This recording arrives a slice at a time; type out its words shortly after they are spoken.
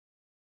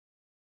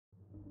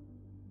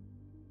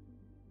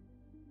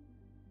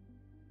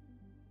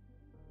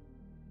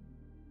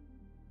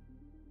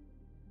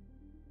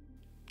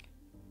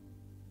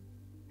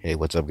Hey,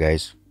 what's up,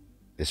 guys?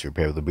 This is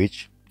Repair of the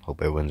Breach.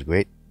 Hope everyone's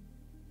great.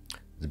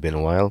 It's been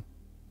a while.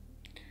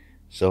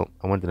 So,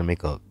 I wanted to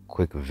make a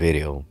quick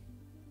video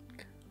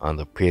on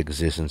the pre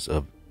existence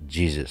of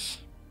Jesus.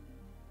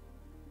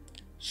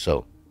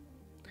 So,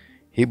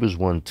 Hebrews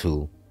 1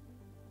 2,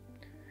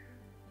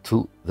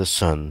 to the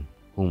Son,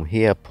 whom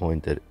he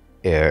appointed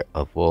heir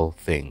of all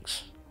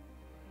things.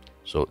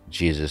 So,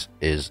 Jesus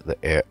is the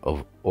heir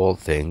of all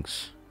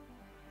things.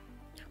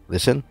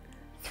 Listen,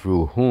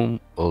 through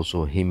whom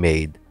also he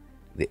made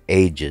the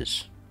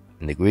ages.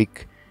 In the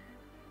Greek,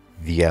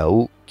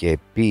 διαού και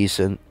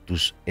ποιήσεν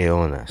τους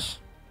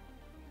αιώνας.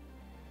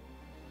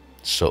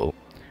 So,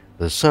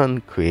 the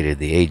Son created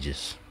the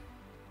ages.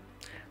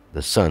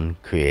 The Son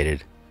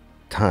created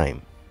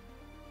time.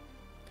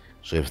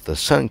 So if the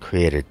Son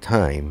created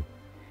time,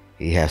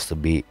 he has to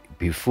be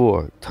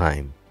before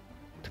time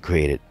to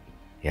create it.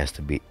 He has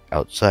to be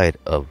outside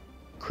of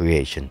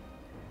creation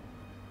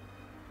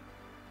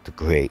to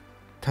create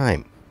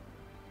time.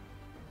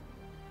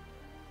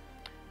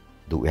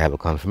 Do we have a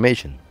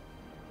confirmation?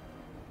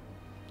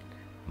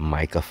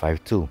 Micah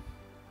 5:2.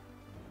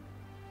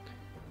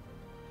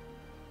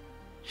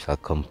 Shall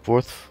come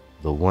forth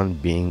the one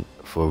being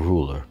for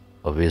ruler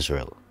of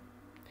Israel,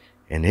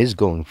 and his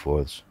going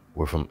forths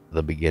were from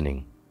the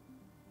beginning,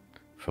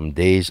 from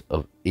days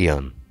of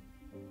Eon.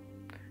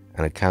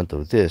 On account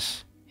of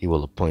this, he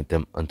will appoint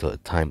them until a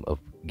time of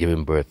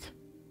giving birth,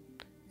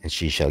 and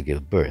she shall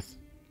give birth.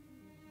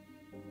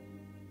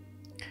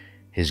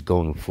 His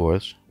going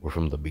forths were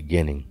from the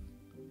beginning.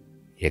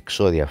 Η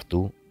εξόδια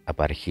αυτού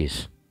απ'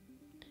 αρχής.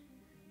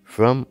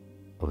 From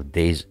of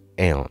days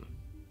Aeon.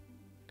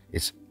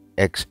 It's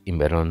ex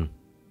ημερών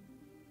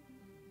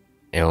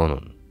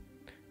aeonon.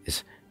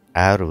 It's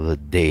out of the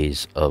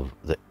days of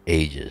the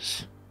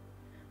ages.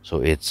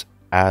 So it's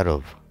out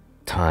of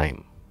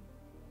time.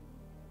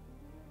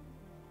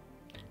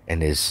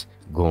 And is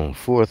going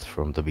forth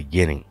from the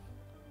beginning.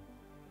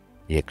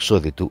 Η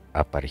εξόδη του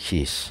απ'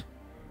 αρχής.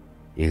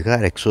 Η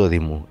γάρ εξόδη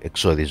μου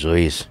εξόδη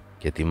ζωής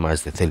και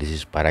ετοιμάζεται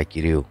θέλησης παρά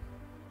Κυρίου.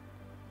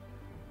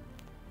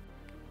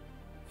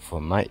 For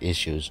my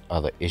issues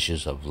are the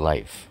issues of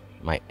life.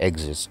 My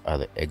exits are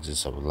the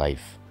exits of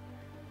life.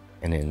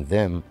 And in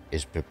them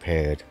is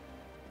prepared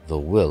the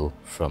will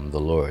from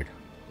the Lord,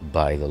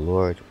 by the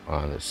Lord,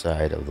 on the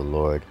side of the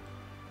Lord,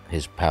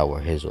 his power,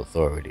 his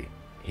authority.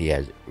 He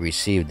has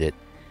received it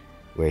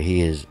where he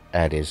is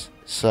at his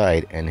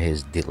side and his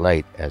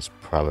delight, as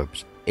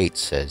Proverbs 8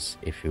 says.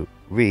 If you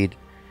read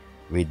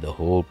the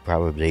whole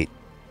Proverbs 8,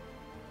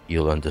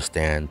 you'll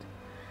understand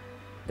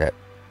that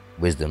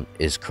wisdom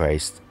is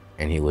Christ,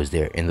 and he was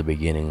there in the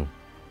beginning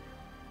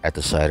at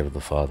the side of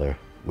the Father,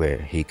 where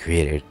he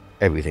created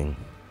everything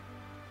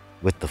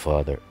with the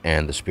Father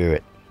and the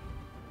Spirit.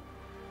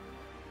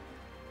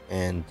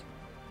 And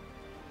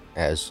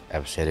as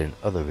I've said in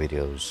other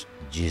videos,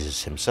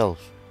 Jesus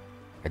himself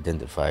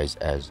identifies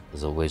as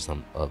the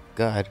wisdom of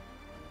God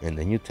in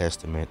the New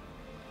Testament,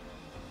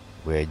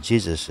 where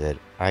Jesus said,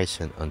 I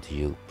sent unto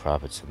you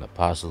prophets and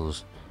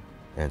apostles,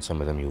 and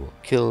some of them you will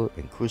kill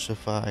and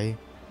crucify,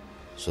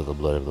 so the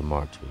blood of the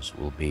martyrs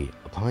will be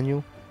upon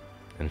you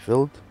and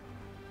filled.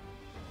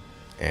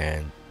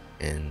 And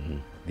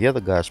in the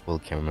other gospel,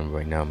 can't remember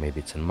right now,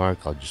 maybe it's in Mark,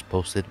 I'll just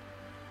post it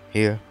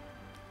here,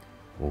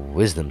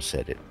 wisdom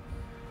said it.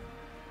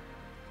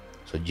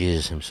 So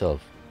Jesus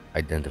himself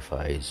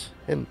identifies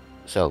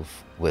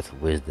himself with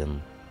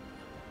wisdom,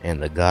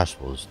 and the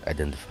gospels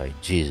identify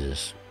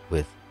Jesus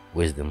with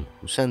wisdom,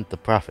 who sent the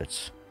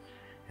prophets.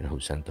 And who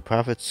sent the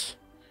prophets?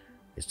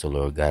 It's the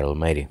Lord God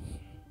Almighty.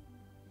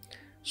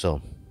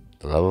 So,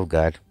 the love of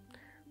God,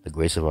 the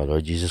grace of our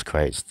Lord Jesus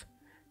Christ,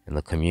 and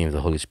the communion of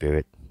the Holy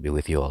Spirit be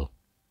with you all.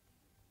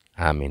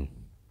 Amen.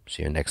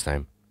 See you next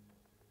time.